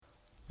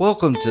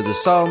Welcome to the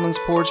Solomon's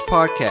Porch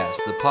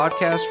Podcast, the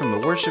podcast from the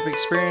worship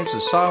experience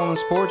of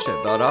Solomon's Porch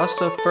at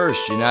Valdosta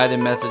First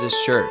United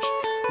Methodist Church.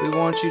 We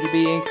want you to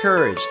be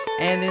encouraged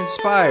and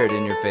inspired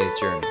in your faith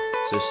journey.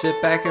 So sit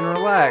back and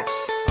relax,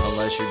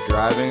 unless you're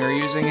driving or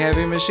using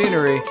heavy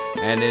machinery,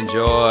 and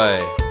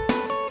enjoy.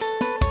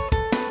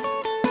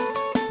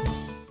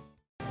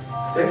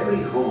 Every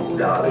who,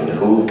 darling,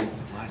 who?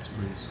 Lights,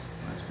 please.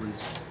 Lights,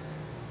 please.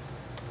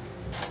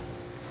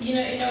 You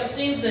know, it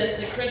seems that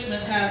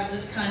Christmas has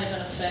this kind of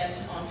an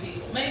effect on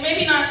people.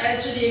 Maybe not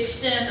to the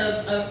extent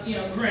of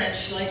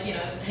Grinch, like,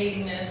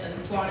 hating this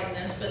and plotting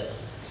this,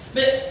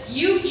 but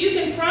you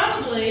can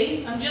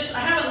probably, I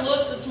haven't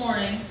looked this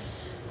morning,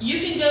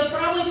 you can go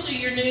probably to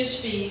your news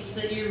feeds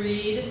that you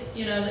read,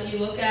 that you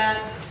look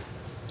at,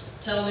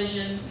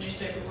 television,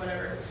 newspaper,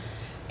 whatever.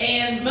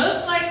 And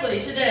most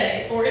likely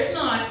today, or if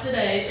not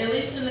today, at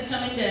least in the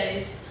coming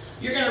days,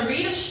 you're going to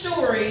read a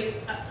story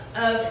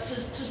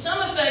to some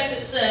effect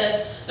that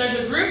says there's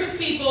a group of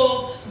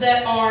people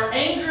that are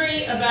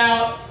angry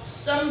about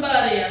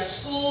somebody, a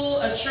school,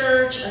 a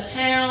church, a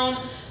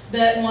town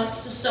that wants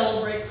to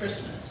celebrate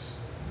Christmas.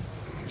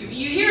 You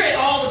hear it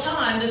all the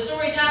time. The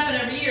stories happen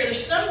every year.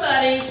 There's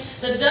somebody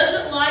that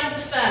doesn't like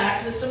the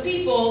fact that some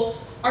people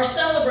are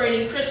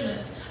celebrating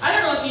Christmas. I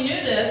don't know if you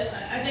knew this.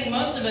 I think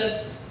most of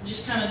us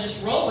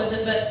just roll with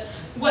it, but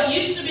what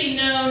used to be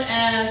known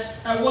as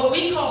what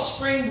we call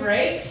spring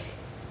break,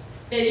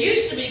 it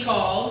used to be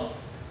called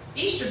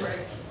Easter break,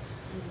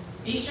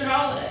 Easter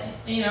holiday,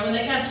 and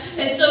they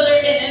and so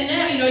there, and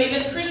now,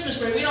 even Christmas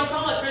break, we don't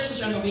call it Christmas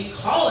break, we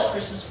call it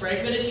Christmas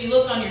break, but if you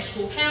look on your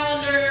school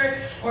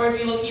calendar, or if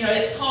you look,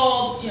 it's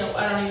called,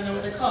 I don't even know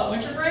what they call it,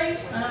 winter break,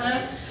 I don't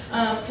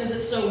know, because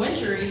it's so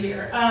wintry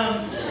here,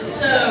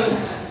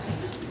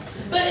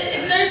 but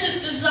there's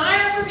this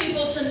desire for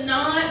people to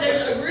not,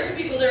 there's a group of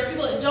people, there are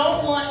people that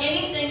don't want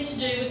anything to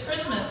do with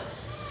Christmas.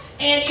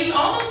 And you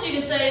almost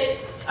even say,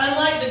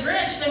 unlike the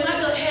Grinch, they might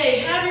be like, hey,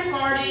 have your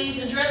parties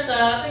and dress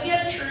up and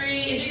get a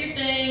tree and do your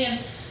thing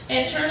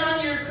and turn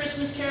on your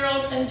Christmas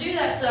carols and do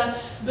that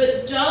stuff,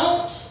 but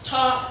don't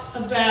talk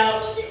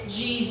about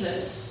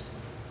Jesus.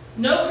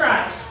 No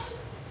Christ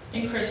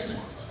in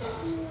Christmas.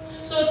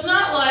 So it's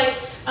not like,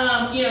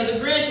 the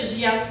Grinch is,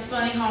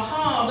 funny,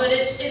 ha-ha, but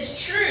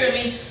it's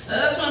true.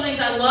 That's one of the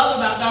things I love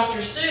about Dr.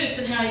 Seuss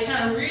and how he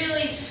kind of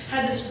really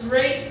had this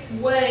great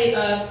way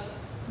of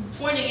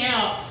pointing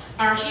out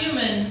our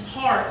human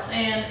hearts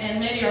and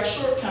maybe our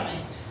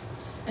shortcomings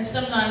and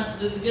sometimes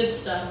the good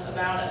stuff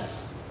about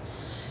us.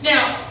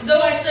 Now,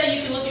 though I say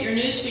you can look at your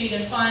newsfeed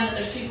and find that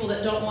there's people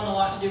that don't want a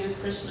lot to do with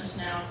Christmas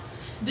now,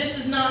 this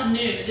is not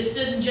new. This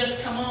didn't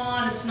just come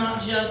on. It's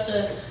not just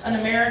an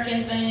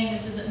American thing.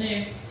 This isn't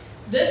new.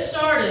 This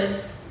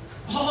started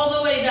all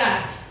the way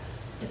back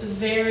at the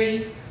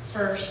very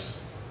first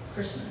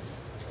Christmas.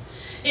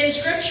 In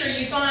Scripture,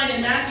 you find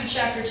in Matthew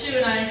chapter 2,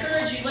 and I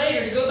encourage you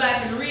later to go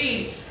back and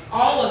read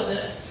all of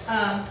this.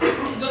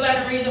 Go back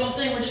and read the whole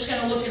thing. We're just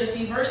going to look at a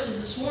few verses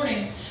this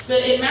morning.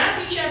 But in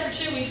Matthew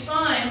chapter 2, we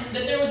find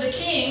that there was a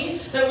king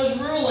that was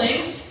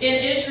ruling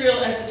in Israel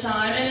at the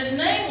time, and his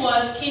name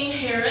was King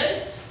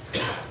Herod.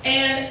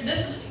 And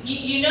this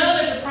is,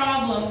 there's a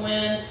problem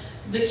when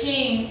the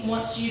king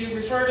wants you to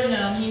refer to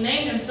him. He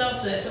named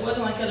himself this. It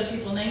wasn't like other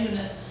people named him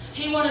this.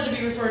 He wanted to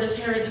be referred as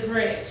Herod the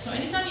Great. So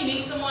anytime you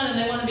meet someone and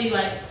they want to be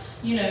like,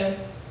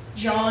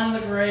 John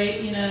the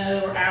Great,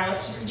 or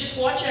Alex, just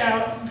watch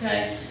out,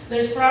 okay?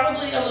 There's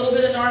probably a little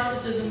bit of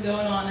narcissism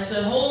going on. There's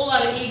a whole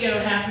lot of ego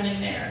happening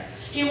there.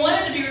 He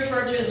wanted to be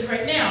referred to as the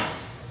Great. Now,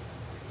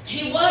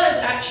 he was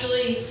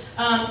actually,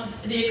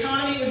 the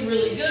economy was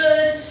really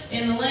good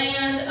in the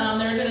land.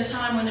 There had been a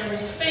time when there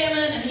was a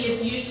famine, and he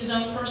had used his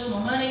own personal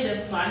money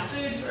to buy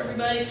food for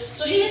everybody.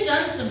 So he had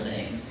done some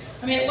things.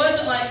 It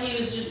wasn't like he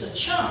was just a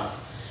chump.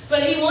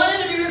 But he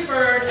wanted to be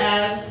referred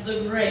as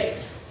the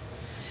Great.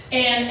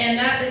 And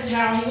that is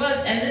how he was.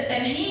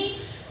 And he,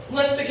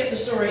 let's pick up the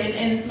story.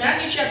 In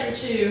Matthew chapter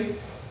 2,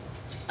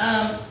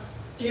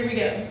 here we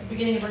go,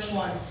 beginning of verse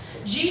 1.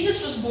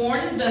 Jesus was born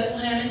in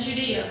Bethlehem in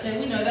Judea. Okay,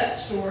 we know that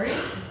story.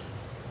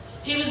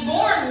 He was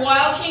born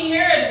while King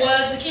Herod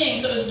was the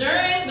king. So it was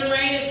during the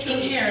reign of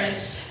King Herod.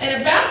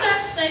 And about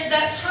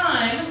that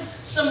time,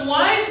 some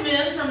wise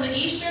men from the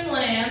eastern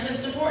lands, and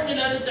it's important to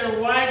note that they're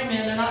wise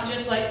men, they're not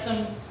just like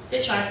some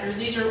hitchhikers.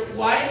 These are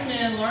wise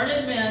men,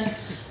 learned men.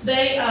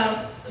 They,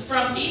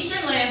 from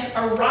eastern lands,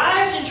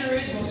 arrived in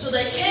Jerusalem. So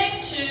they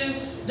came to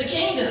the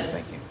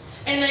kingdom.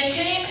 And they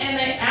came and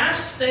they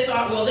asked, they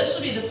thought, well, this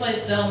will be the place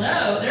they'll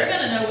know. They're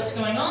going to know what's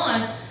going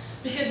on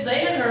because they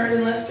had heard,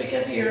 and let's pick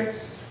up here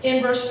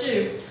in verse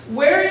 2.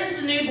 Where is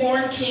the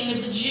newborn king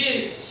of the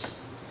Jews?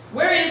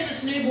 Where is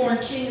this newborn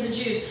king of the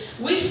Jews?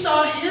 We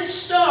saw his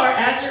star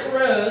as it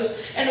rose,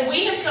 and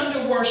we have come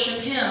to worship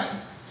him.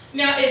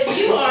 Now, if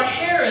you are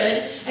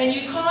Herod and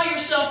you call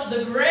yourself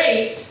the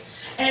Great,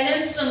 and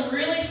then some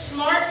really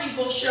smart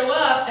people show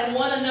up and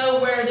want to know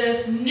where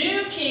this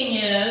new king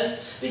is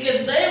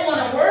because they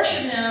want to worship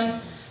him,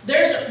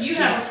 you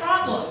have a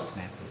problem,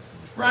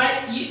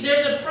 right?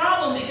 There's a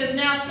problem because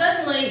now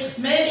suddenly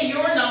maybe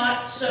you're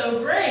not so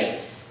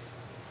great.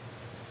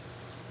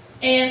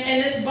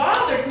 And this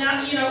bothered.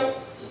 Now,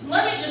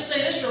 let me just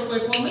say this real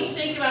quick. When we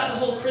think about the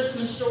whole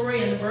Christmas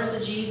story and the birth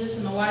of Jesus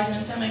and the wise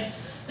men coming,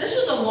 this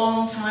was a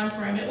long time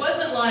frame. It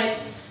wasn't like,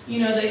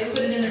 they put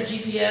it in their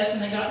GPS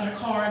and they got in their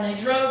car and they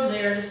drove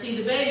there to see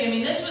the baby. I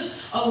mean, this was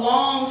a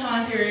long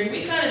time period.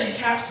 We kind of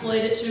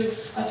encapsulate it to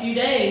a few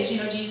days.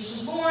 Jesus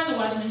was born, the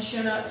wise men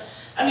showed up.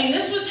 I mean,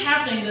 this was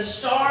happening. The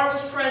star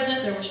was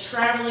present. There was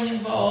traveling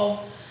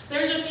involved.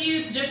 There's a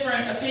few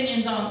different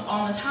opinions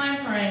on the time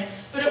frame,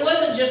 but it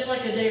wasn't just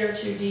like a day or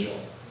two deal.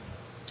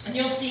 And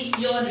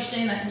you'll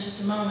understand that in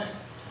just a moment.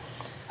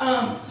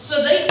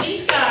 So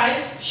these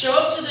guys show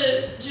up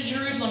to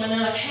Jerusalem and they're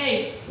like,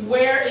 hey,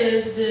 where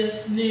is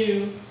this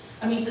the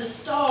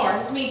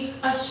star?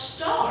 A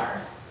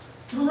star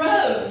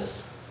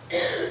rose.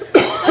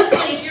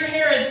 Suddenly, if you're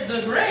Herod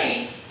the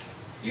Great,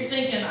 you're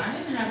thinking, I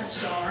didn't have a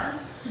star.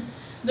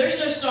 There's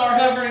no star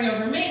hovering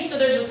over me, so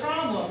there's a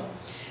problem.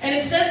 And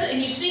it says,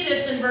 and you see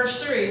this in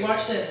verse 3.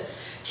 Watch this.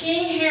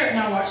 King Herod,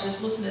 now watch this,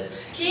 listen to this.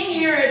 King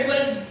Herod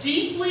was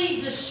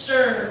deeply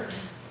disturbed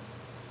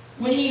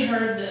when he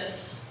heard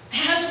this,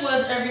 as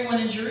was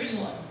everyone in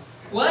Jerusalem.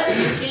 What?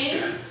 You're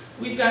king?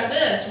 We've got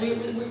this.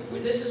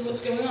 This is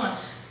what's going on.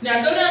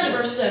 Now go down to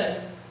verse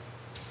 7.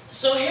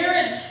 So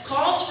Herod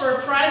calls for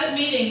a private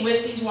meeting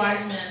with these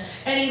wise men,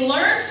 and he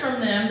learned from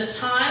them the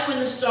time when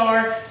the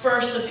star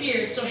first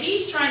appeared. So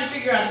he's trying to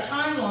figure out a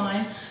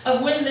timeline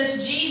of when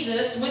this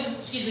Jesus,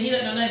 he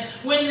doesn't know the name,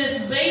 when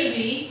this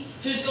baby,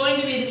 who's going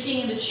to be the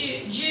king of the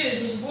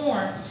Jews, was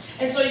born.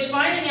 And so he's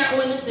finding out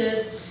when this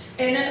is.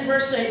 And then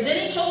verse 8,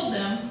 then he told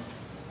them,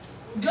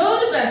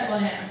 go to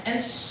Bethlehem and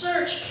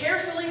search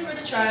carefully for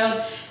the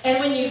child, and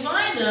when you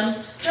find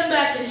him, come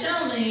back and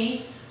tell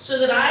me so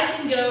that I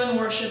can go and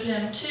worship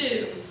him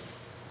too.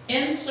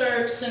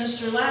 Insert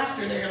sinister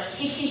laughter there, like like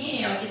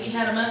if he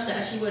had a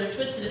mustache, he would have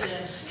twisted it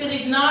then, because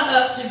he's not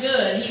up to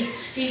good.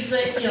 He's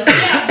like, yeah,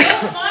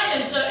 go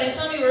find him and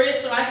tell me where he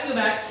is so I can go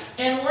back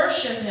and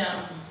worship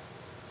him.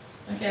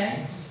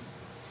 Okay?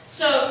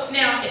 So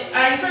now,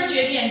 I encourage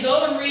you again,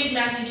 go and read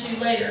Matthew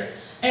 2 later.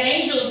 An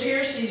angel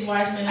appears to these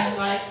wise men and is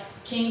like,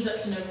 king's up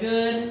to no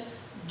good.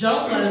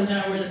 Don't let him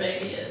know where the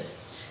baby is.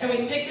 And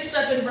we pick this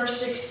up in verse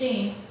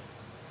 16.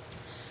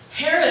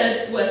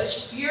 Herod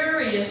was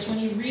furious when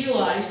he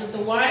realized that the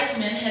wise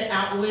men had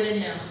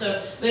outwitted him.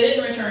 So they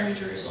didn't return to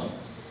Jerusalem.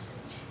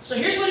 So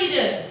here's what he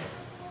did.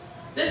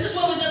 This is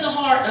what was in the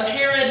heart of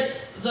Herod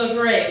the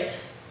Great.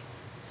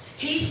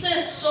 He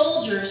sent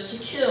soldiers to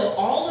kill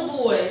all the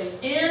boys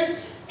in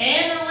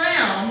and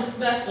around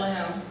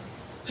Bethlehem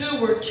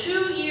who were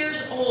 2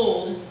 years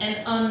old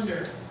and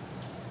under,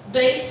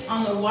 based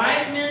on the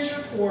wise men's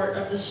report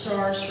of the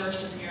star's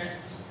first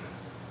appearance.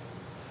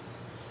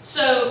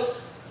 So,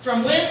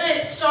 from when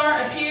the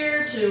star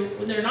appeared to,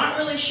 they're not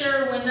really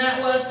sure when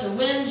that was, to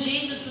when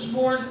Jesus was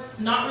born,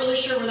 not really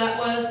sure where that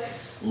was.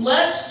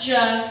 Let's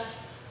just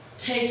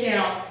take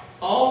out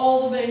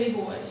all the baby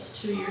boys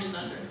 2 years and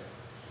under.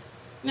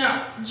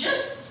 Now,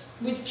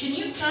 can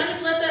you kind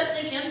of let that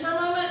sink in for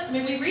a moment? I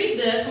mean, we read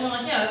this and we're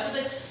like,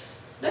 yeah,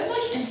 that's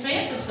like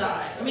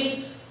infanticide. I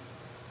mean,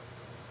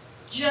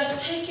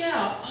 just take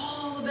out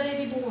all the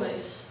baby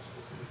boys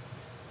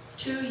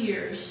 2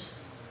 years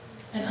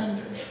and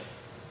under.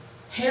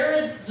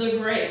 Herod the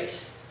Great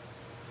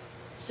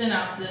sent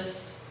out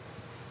this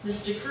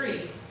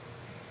decree.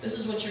 This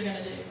is what you're going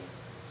to do.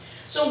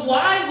 So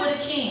why would a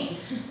king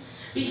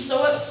be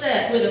so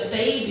upset with a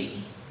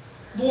baby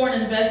born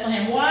in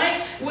Bethlehem?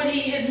 Why would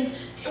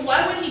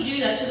he do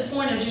that to the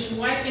point of just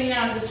wiping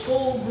out this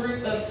whole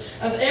group of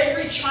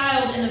every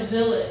child in a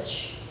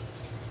village,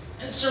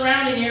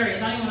 surrounding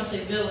areas? I don't even want to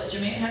say village. I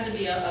mean, it had to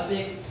be a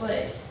big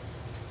place.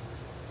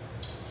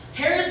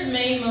 Herod's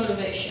main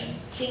motivation,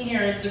 King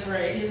Herod the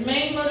Great, his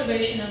main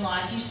motivation in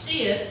life, you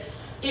see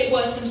it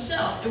was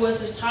himself. It was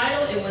his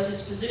title. It was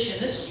his position.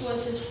 This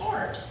was his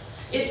heart.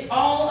 It's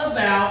all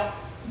about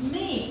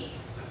me.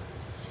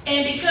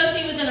 And because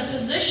he was in a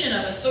position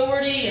of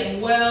authority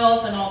and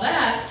wealth and all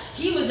that,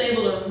 he was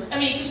able to,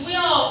 because we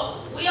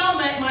all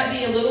might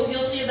be a little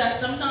guilty of that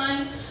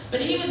sometimes, but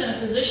he was in a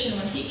position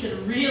when he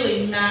could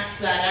really max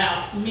that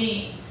out.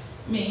 Me.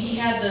 He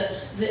had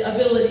the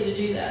ability to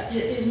do that.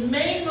 His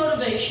main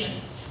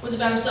motivation was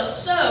about himself.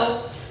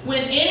 So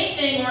when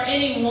anything or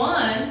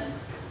anyone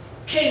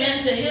came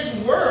into his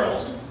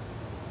world,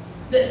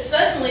 that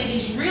suddenly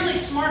these really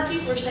smart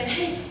people are saying,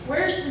 hey,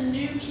 where's the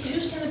new king?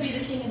 Who's going to be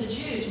the king of the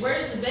Jews?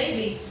 Where's the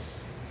baby?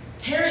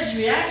 Herod's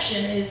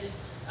reaction is,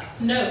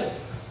 no.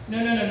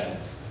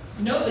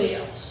 Nobody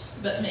else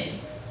but me.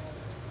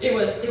 It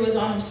was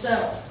on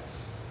himself.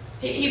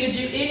 He would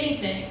do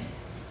anything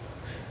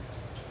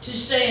to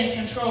stay in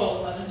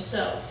control of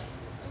himself.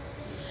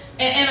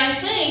 And I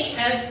think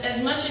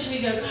as much as we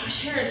go,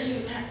 gosh, Herod, you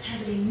had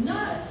to be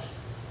nuts.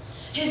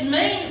 His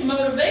main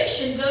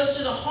motivation goes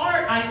to the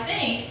heart, I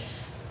think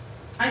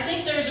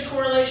there's a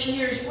correlation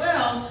here as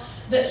well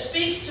that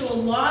speaks to a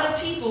lot of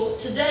people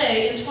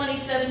today in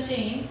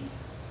 2017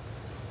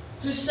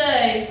 who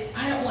say,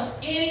 I don't want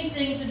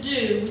anything to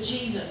do with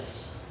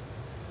Jesus.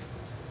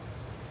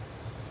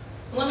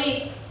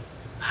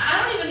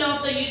 I don't even know if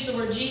if they use the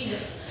word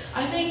Jesus.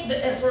 I think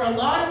that for a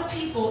lot of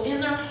people in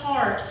their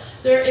heart,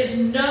 there is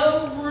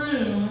no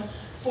room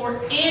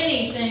for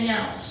anything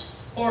else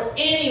or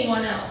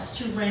anyone else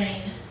to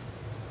reign.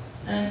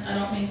 And I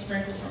don't mean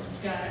sprinkle from the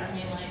sky. I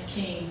mean like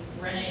king,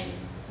 reign,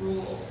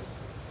 rule.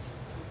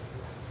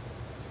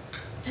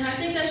 And I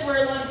think that's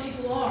where a lot of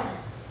people are.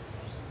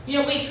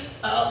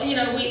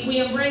 We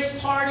embrace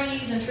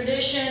parties and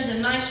traditions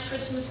and nice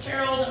Christmas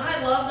carols, and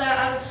I love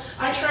that.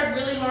 I tried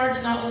really hard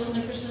to not listen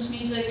to Christmas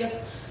music.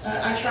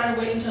 I try to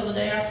wait until the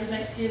day after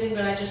Thanksgiving,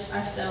 but I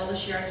fell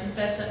this year. I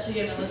confess that to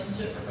you. I've been listening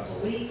to it for a couple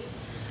of weeks.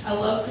 I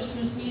love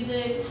Christmas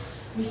music.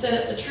 We set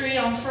up the tree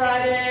on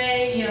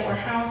Friday. Our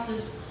house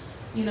is,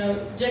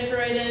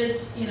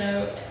 decorated.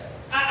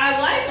 I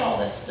like all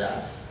this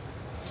stuff.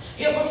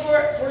 But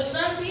for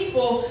some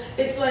people,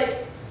 it's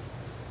like,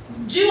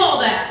 do all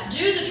that.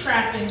 Do the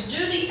trappings.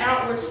 Do the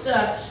outward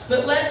stuff.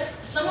 But let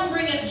someone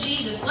bring up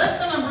Jesus. Let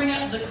someone bring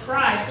up the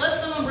Christ. Let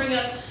someone bring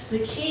up the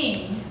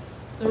King,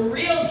 the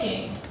real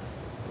King,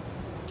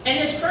 and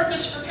his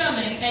purpose for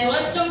coming. And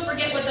let's don't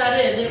forget what that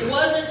is. It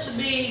wasn't to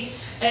be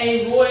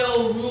a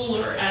royal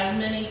ruler, as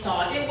many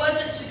thought. It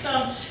wasn't to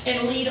come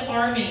and lead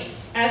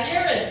armies, as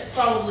Herod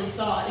probably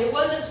thought. It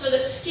wasn't so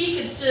that he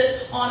could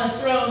sit on a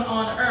throne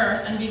on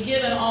earth and be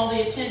given all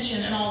the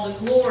attention and all the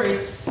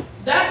glory.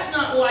 That's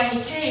not why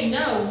he came.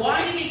 No.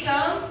 Why did he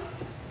come?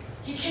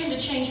 He came to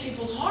change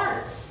people's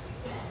hearts.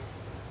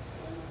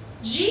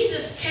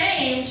 Jesus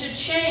came to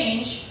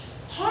change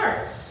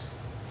hearts.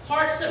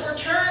 Hearts that were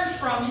turned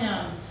from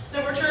him,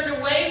 that were turned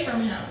away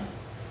from him.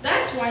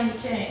 That's why he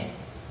came.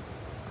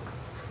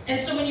 And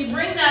so when you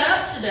bring that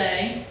up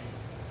today,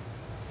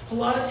 a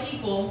lot of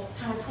people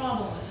have a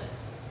problem with it.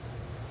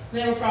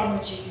 They have a problem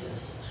with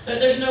Jesus.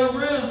 There's no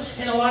room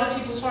in a lot of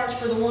people's hearts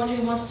for the one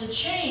who wants to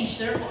change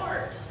their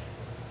heart.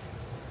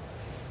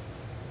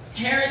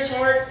 Herod's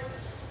heart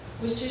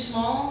was too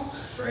small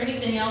for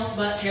anything else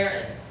but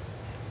Herod.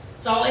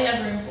 It's all he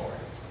had room for.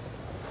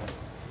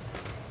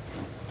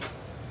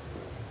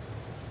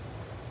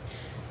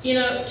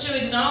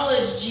 To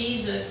acknowledge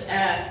Jesus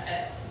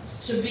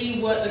to be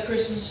what the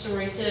Christmas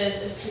story says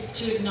is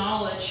to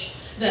acknowledge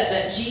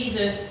that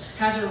Jesus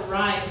has a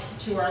right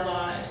to our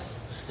lives,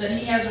 that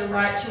he has a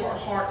right to our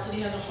hearts, that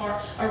he has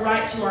a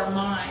right to our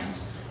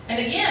minds. And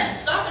again,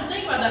 stop and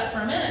think about that for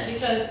a minute,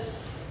 because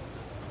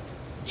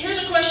here's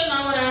a question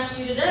I want to ask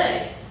you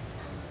today.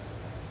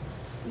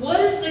 What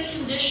is the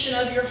condition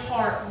of your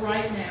heart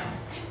right now?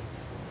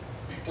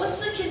 What's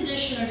the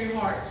condition of your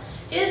heart?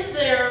 Is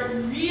there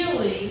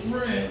really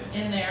room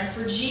in there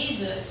for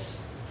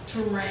Jesus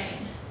to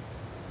reign?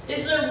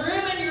 Is there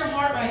room in your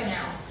heart right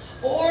now?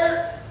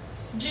 Or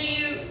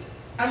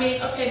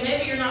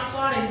maybe you're not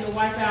plotting to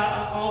wipe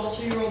out all the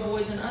 2-year-old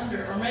boys and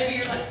under. Or maybe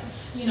you're like,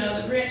 the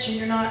Grinch, and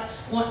you're not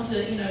wanting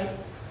to,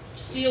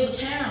 steal the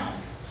town.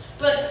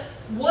 But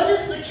what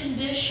is the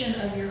condition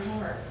of your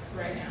heart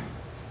right now?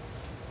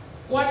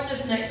 Watch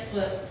this next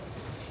clip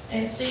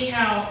and see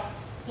how,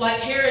 like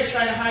Herod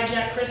tried to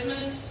hijack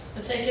Christmas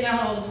by taking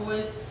out all the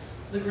boys,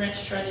 the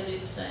Grinch tried to do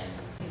the same.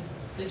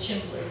 The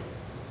chimbley.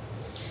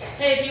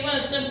 Hey, if you want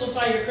to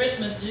simplify your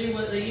Christmas, do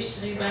what they used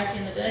to do back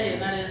in the day,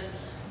 and that is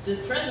the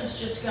presents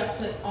just got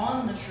put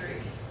on the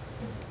tree.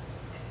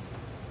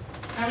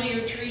 How many of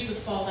your trees would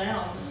fall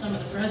down with some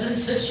of the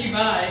presents that you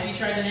buy if you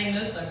tried to hang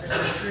those suckers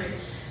on the tree?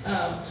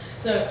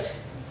 So,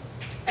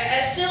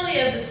 as silly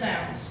as it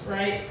sounds,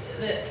 right,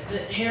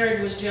 that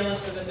Herod was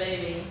jealous of a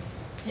baby,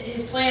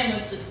 his plan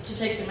was to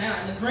take them out.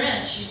 And the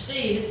Grinch, you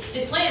see,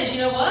 his plan is,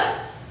 you know what?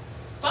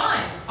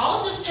 Fine,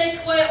 I'll just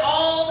take away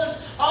all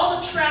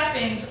the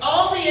trappings,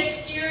 all the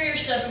exterior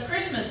stuff of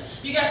Christmas.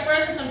 You got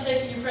presents, I'm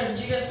taking your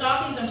presents. You got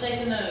stockings, I'm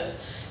taking those.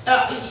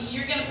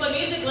 You're going to play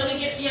music, let me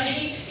get,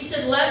 he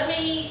said,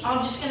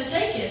 I'm just going to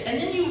take it. And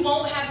then you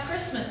won't have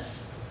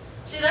Christmas.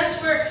 See, that's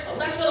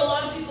what a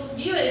lot of people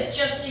view it. It's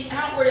just the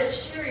outward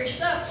exterior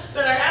stuff.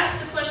 But I ask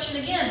the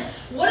question again,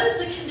 what is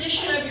the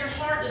condition of your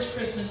heart this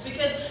Christmas?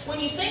 Because when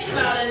you think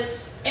about it,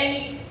 and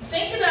you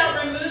think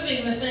about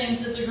removing the things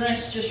that the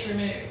Grinch just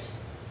removed,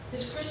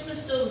 is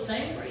Christmas still the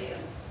same for you?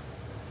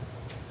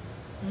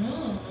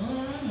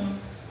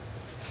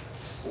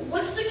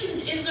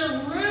 Is there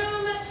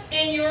room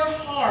in your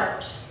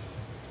heart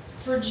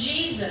for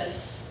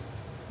Jesus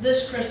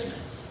this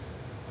Christmas?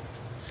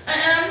 And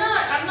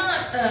I'm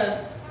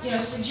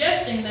not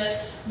suggesting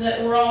that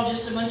we're all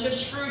just a bunch of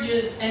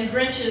Scrooges and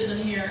Grinches in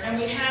here and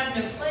we have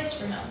no place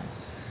for him.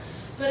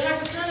 But have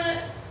we kind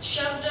of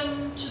shoved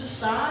him to the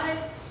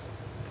side?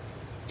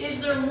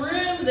 Is there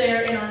room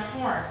there in our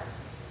heart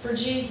for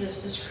Jesus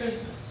this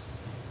Christmas?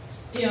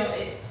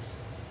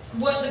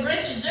 What the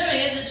Grinch is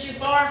doing isn't too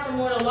far from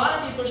what a lot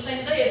of people are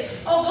saying today is,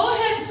 go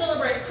ahead and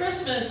celebrate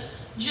Christmas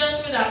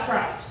just without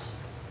Christ.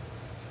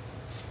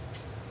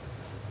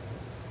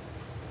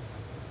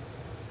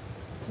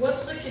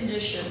 What's the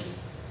condition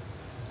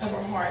of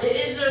our heart?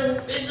 Is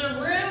there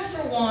room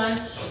for one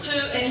who,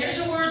 and here's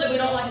a word that we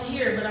don't like to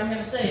hear, but I'm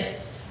going to say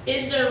it.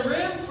 Is there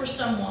room for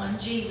someone,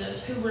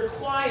 Jesus, who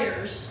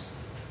requires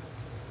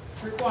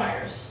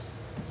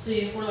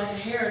See, if we're like a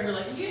Herod, we're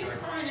like, you ain't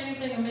requiring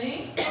anything of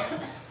me.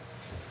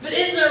 But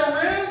is there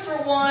room for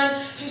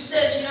one who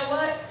says, you know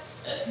what?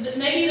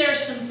 Maybe there are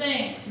some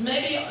things.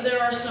 Maybe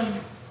there are some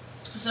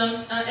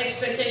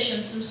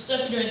expectations, some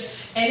stuff you're doing,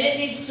 and it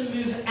needs to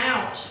move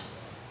out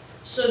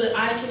so that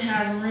I can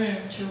have room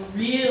to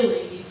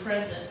really be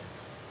present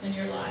in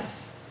your life.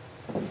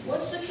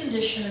 What's the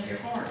condition of your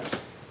heart?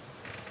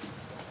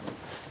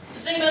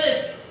 Think about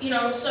this,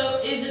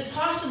 so is it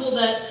possible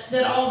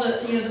that all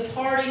the, the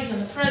parties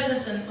and the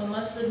presents and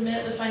let's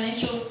admit the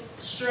financial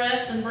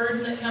stress and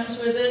burden that comes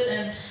with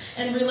it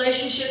and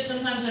relationships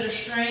sometimes that are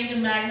strained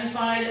and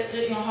magnified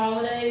at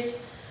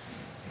holidays,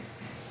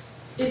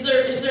 is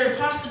there a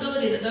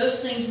possibility that those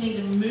things need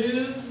to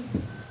move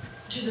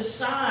to the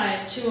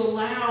side to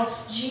allow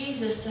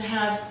Jesus to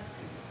have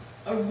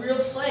a real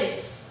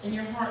place in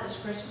your heart this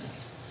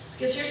Christmas?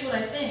 Because here's what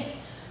I think.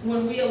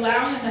 When we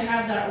allow him to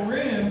have that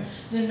room,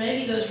 then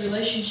maybe those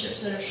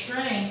relationships that are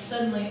strained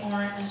suddenly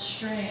aren't as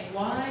strained.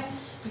 Why?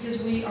 Because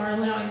we are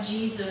allowing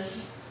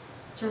Jesus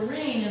to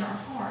reign in our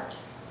heart.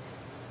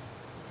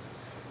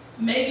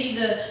 Maybe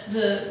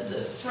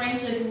the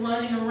frantic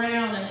running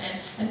around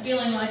and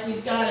feeling like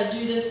we've got to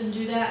do this and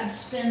do that and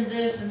spend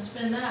this and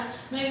spend that.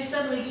 Maybe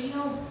suddenly,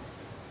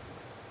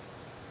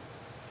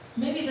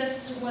 maybe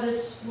this is what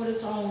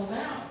it's all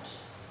about.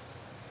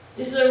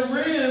 Is there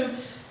room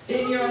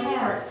in your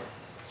heart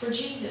for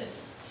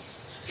Jesus?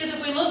 Because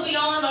if we look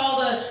beyond all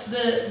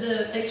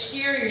the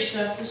exterior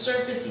stuff, the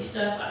surfacey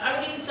stuff, I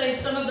would even say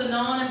some of the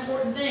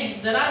non-important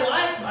things that I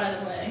like, by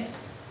the way,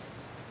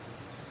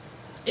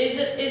 is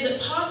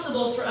it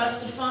possible for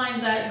us to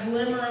find that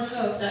glimmer of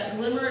hope, that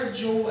glimmer of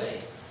joy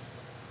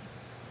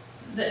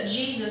that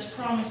Jesus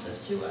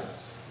promises to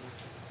us?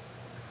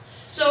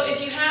 So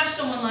if you have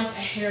someone like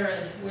a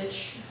Herod,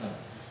 which,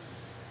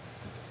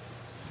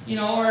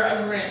 or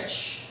a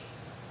Grinch,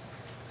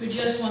 who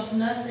just wants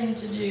nothing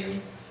to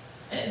do,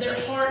 their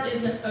heart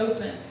isn't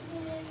open.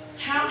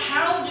 How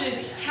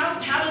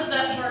does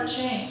that heart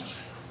change?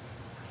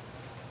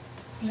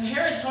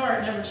 Herod's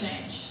heart never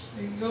changed.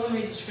 You go and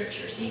read the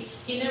scriptures.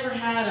 He never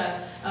had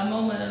a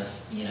moment of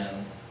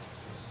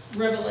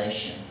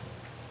revelation.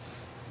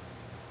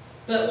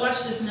 But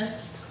watch this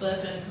next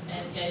clip,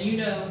 and you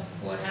know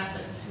what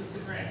happens with the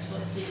Grinch.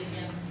 Let's see it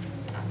again.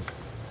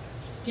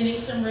 Getting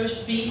some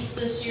roast beast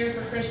this year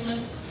for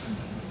Christmas.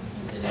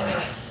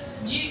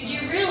 Do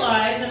you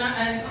realize,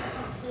 and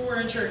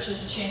we're in church,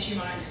 there's a chance you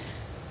might,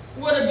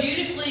 what a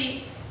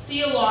beautifully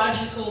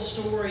theological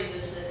story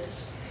this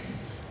is.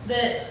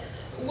 That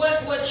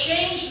what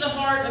changed the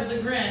heart of the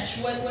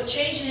Grinch, what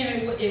changed in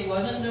him, it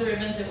wasn't the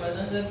ribbons, it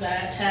wasn't the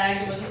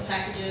tags, it wasn't the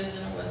packages,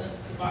 and it wasn't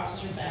the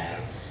boxes or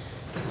bags.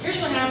 Here's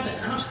what happened.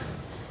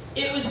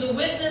 It was the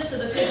witness of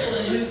the people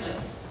in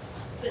Whoville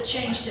that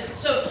changed him.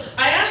 So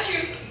I asked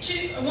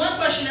you one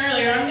question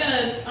earlier.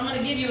 I'm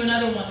gonna give you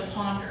another one to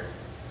ponder.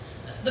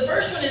 The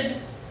first one is,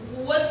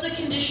 what's the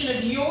condition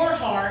of your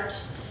heart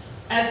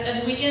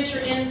as we enter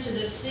into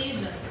this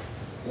season?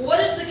 What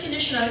is the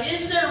condition of?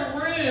 Is there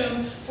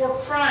room for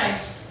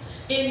Christ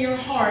in your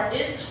heart?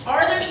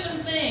 Are there some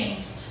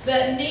things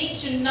that need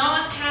to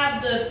not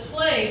have the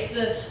place,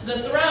 the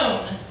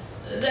throne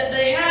that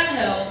they have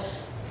held?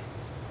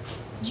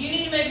 Do you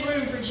need to make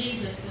room for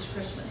Jesus this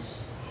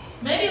Christmas?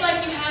 Maybe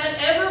like you haven't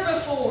ever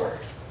before.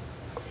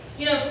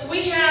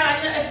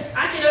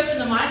 I could open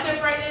the mic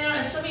up right now,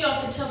 and some of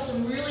y'all could tell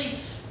some really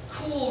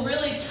cool,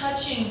 really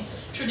touching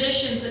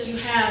traditions that you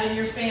have in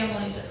your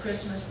families at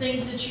Christmas.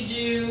 Things that you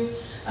do,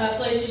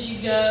 places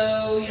you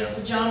go,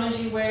 pajamas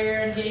you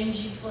wear, and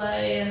games you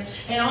play,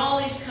 and all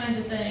these kinds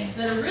of things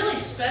that are really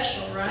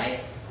special,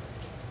 right?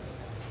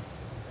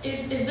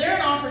 Is there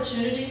an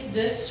opportunity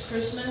this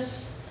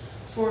Christmas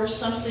for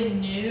something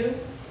new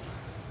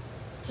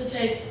to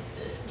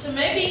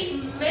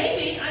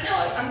maybe, I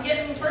know I'm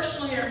getting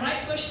personal here, it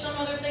might push some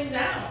other things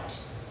out,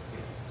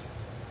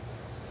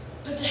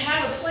 but to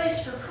have a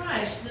place for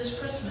Christ this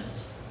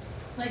Christmas,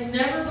 like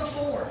never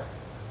before.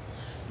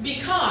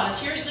 Because,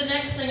 here's the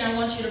next thing I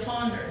want you to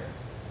ponder.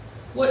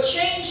 What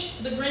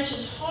changed the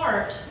Grinch's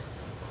heart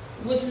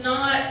was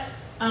not,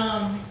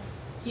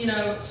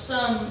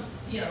 some,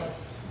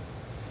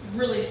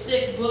 really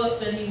thick book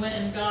that he went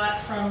and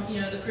got from,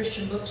 the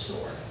Christian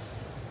bookstore.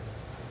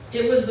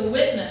 It was the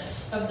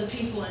witness of the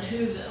people in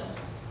Whoville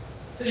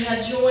who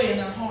had joy in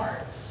their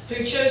heart,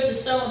 who chose to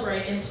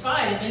celebrate in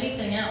spite of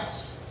anything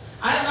else.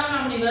 I don't know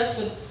how many of us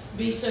would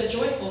be so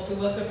joyful if we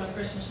woke up on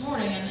Christmas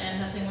morning and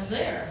nothing was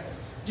there.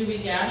 Do we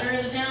gather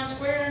in the town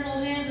square and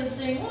hold hands and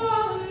sing,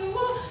 whoa,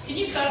 whoa? Can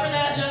you cover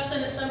that,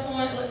 Justin, at some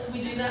point? Can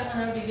we do that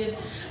one? That would be good.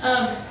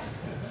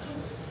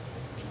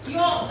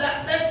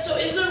 So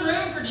is there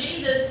room for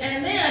Jesus?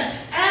 And then,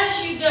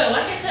 as you go,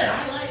 like I said,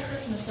 I like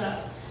Christmas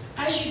stuff.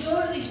 As you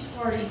go to these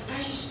parties,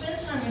 as you spend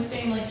time with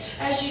family,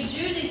 as you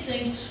do these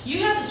things, you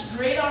have this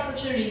great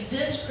opportunity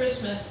this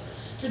Christmas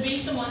to be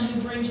someone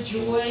who brings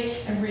joy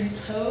and brings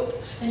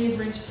hope and who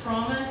brings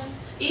promise,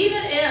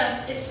 even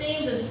if it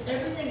seems as if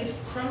everything is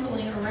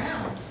crumbling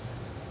around.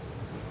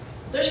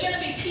 There's going to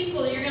be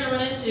people that you're going to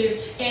run into,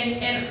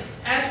 and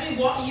as we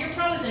walk, you're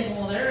probably thinking,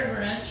 well, they're a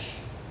Grinch.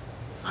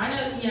 I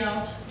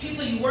know,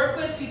 people you work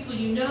with, people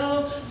you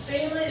know,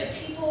 family, the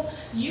people,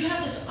 you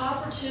have this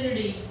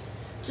opportunity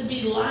to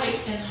be light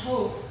and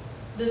hope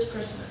this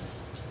Christmas.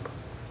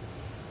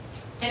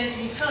 And it's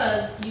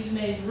because you've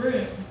made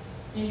room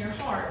in your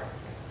heart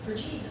for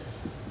Jesus.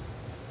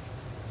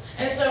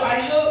 And so I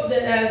hope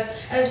that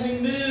as we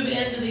move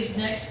into these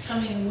next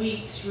coming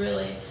weeks,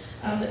 really,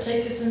 that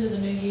take us into the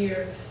new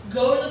year,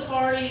 go to the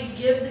parties,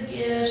 give the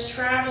gifts,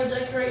 travel,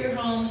 decorate your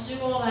homes, do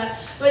all that.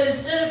 But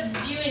instead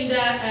of viewing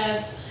that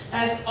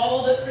as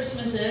all that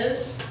Christmas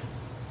is,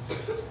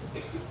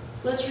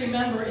 let's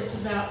remember it's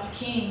about a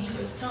king who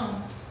has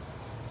come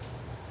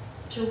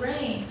to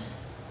reign,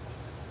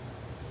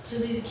 to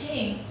be the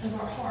king of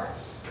our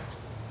hearts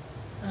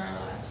and our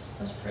lives.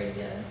 Let's pray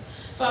together.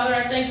 Father,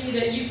 I thank you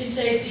that you can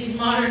take these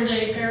modern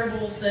day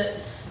parables that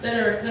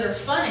are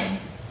funny,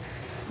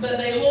 but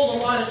they hold a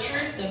lot of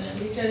truth in them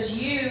because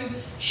you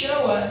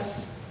show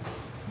us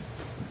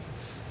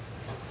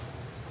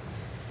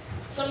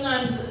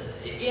sometimes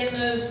in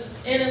those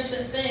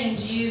innocent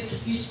things you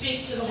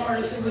speak to the heart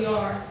of who we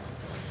are.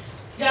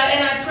 God,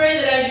 and I pray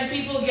that as your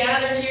people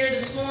gathered here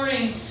this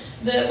morning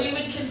that we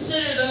would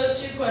consider those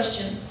two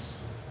questions.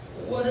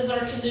 What is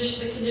our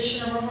condition, the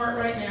condition of our heart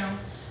right now?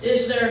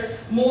 Is there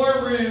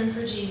more room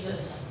for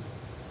Jesus?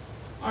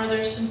 Are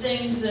there some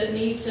things that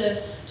need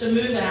to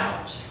move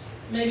out?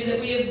 Maybe that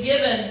we have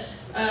given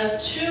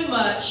too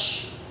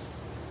much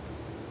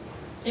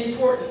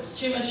importance,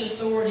 too much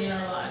authority in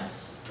our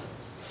lives.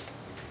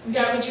 And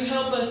God, would you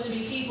help us to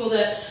be people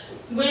that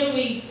when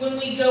we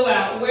go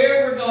out,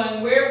 where we're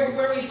going,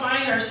 where we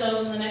find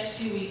ourselves in the next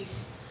few weeks,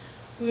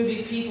 we would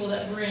be people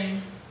that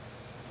bring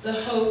the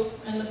hope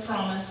and the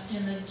promise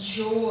and the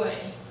joy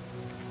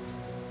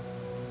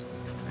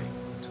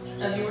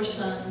of your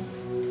Son,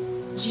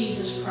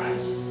 Jesus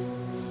Christ.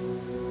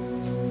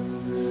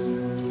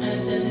 And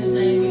it's in His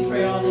name we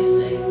pray all these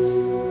things.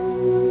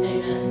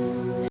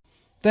 Amen.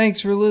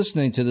 Thanks for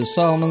listening to the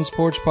Solomon's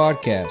Porch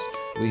Podcast.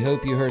 We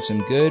hope you heard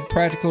some good,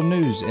 practical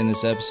news in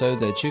this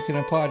episode that you can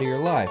apply to your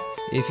life.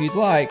 If you'd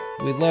like,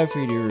 we'd love for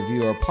you to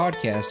review our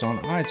podcast on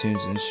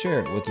iTunes and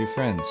share it with your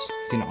friends.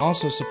 You can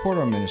also support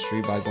our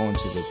ministry by going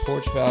to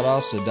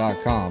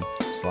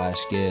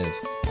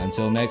theporchvaldosta.com/give.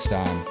 Until next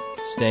time,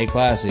 stay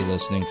classy,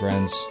 listening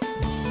friends.